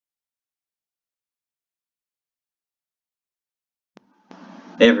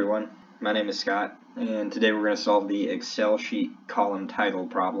Hey everyone, my name is Scott, and today we're going to solve the Excel sheet column title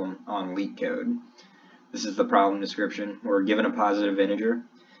problem on LeetCode. This is the problem description. We're given a positive integer,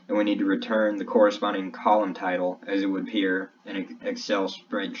 and we need to return the corresponding column title as it would appear in an Excel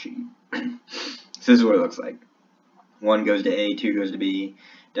spreadsheet. So this is what it looks like. 1 goes to A, 2 goes to B,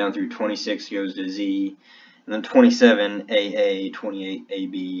 down through 26 goes to Z, and then 27, AA, 28,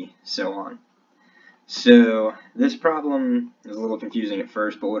 AB, so on. So this problem is a little confusing at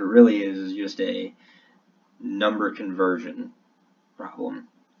first, but what it really is just a number conversion problem.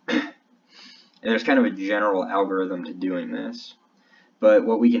 And there's kind of a general algorithm to doing this. But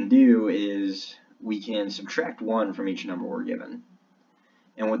what we can do is we can subtract 1 from each number we're given.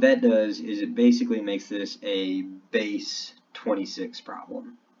 And what that does is it basically makes this a base 26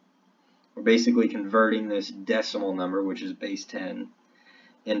 problem. We're basically converting this decimal number, which is base 10,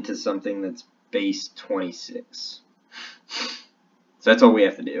 into something that's base 26. So that's all we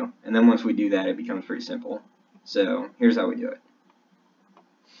have to do. And then once we do that, it becomes pretty simple. So here's how we do it.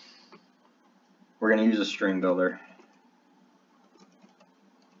 We're going to use a string builder.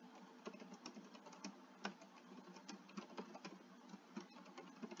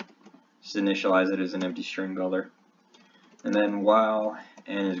 Just initialize it as an empty string builder. And then while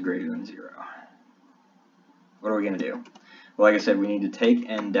n is greater than 0. What are we going to do? Well, like I said, we need to take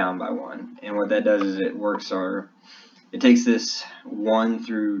n down by 1. And what that does is it takes this 1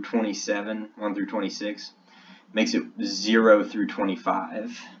 through 27, 1 through 26, makes it 0 through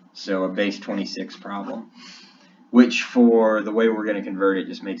 25. So a base 26 problem, which for the way we're going to convert it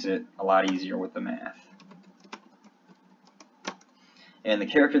just makes it a lot easier with the math. And the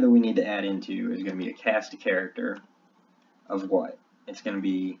character that we need to add into is going to be a cast a character of what? It's going to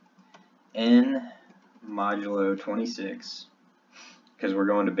be n modulo 26, because we're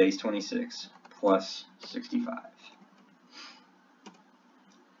going to base 26, plus 65.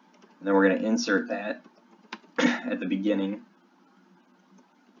 And then we're going to insert that at the beginning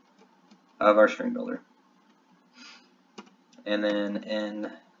of our string builder. And then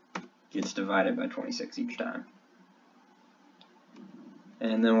n gets divided by 26 each time.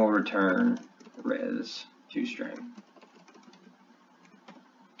 And then we'll return res toString.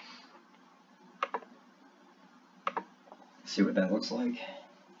 See what that looks like.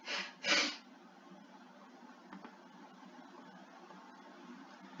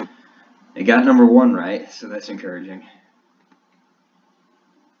 It got number 1 right, so that's encouraging.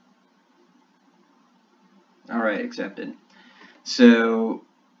 Alright, accepted. So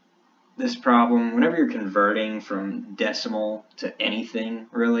this problem, whenever you're converting from decimal to anything,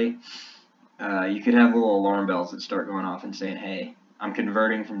 really, you could have little alarm bells that start going off and saying, hey, I'm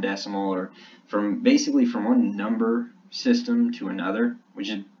converting from decimal, or basically from one number system to another, which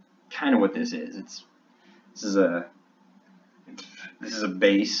is kind of what this is. This is a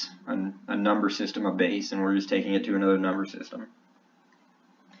base, a number system, a base, and we're just taking it to another number system.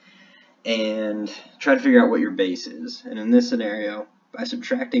 And try to figure out what your base is. And in this scenario, by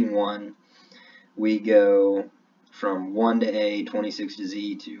subtracting 1, we go from 1 to A, 26 to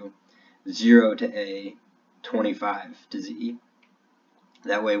Z, to 0 to A, 25 to Z.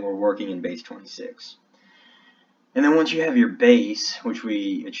 That way we're working in base 26. And then once you have your base, which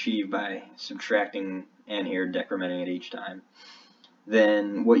we achieve by subtracting n here, decrementing it each time,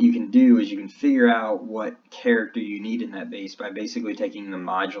 then what you can do is you can figure out what character you need in that base by basically taking the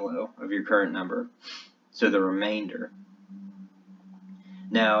modulo of your current number, so the remainder.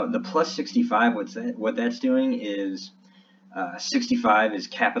 Now the plus 65, what that's doing is 65 is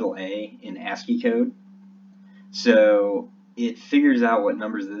capital A in ASCII code, so it figures out what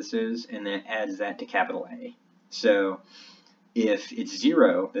numbers this is and then adds that to capital A. So if it's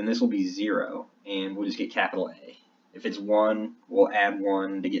 0, then this will be 0, and we'll just get capital A. If it's 1, we'll add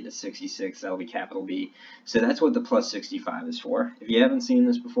 1 to get to 66, that'll be capital B. So that's what the plus 65 is for. If you haven't seen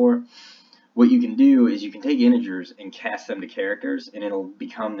this before, what you can do is you can take integers and cast them to characters, and it'll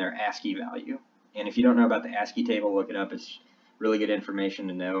become their ASCII value. And if you don't know about the ASCII table, look it up. It's really good information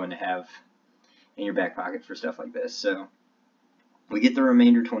to know and to have in your back pocket for stuff like this. So we get the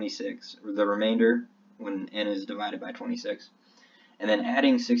remainder 26, or the remainder when n is divided by 26, and then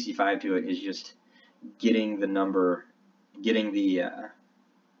adding 65 to it is just getting the number, getting the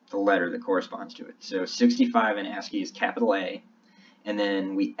letter that corresponds to it. So 65 in ASCII is capital A, and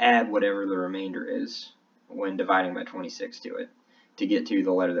then we add whatever the remainder is when dividing by 26 to it to get to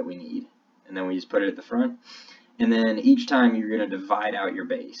the letter that we need. And then we just put it at the front, and then each time you're going to divide out your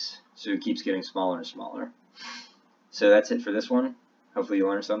base, so it keeps getting smaller and smaller. So that's it for this one. Hopefully you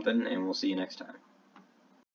learned something, and we'll see you next time.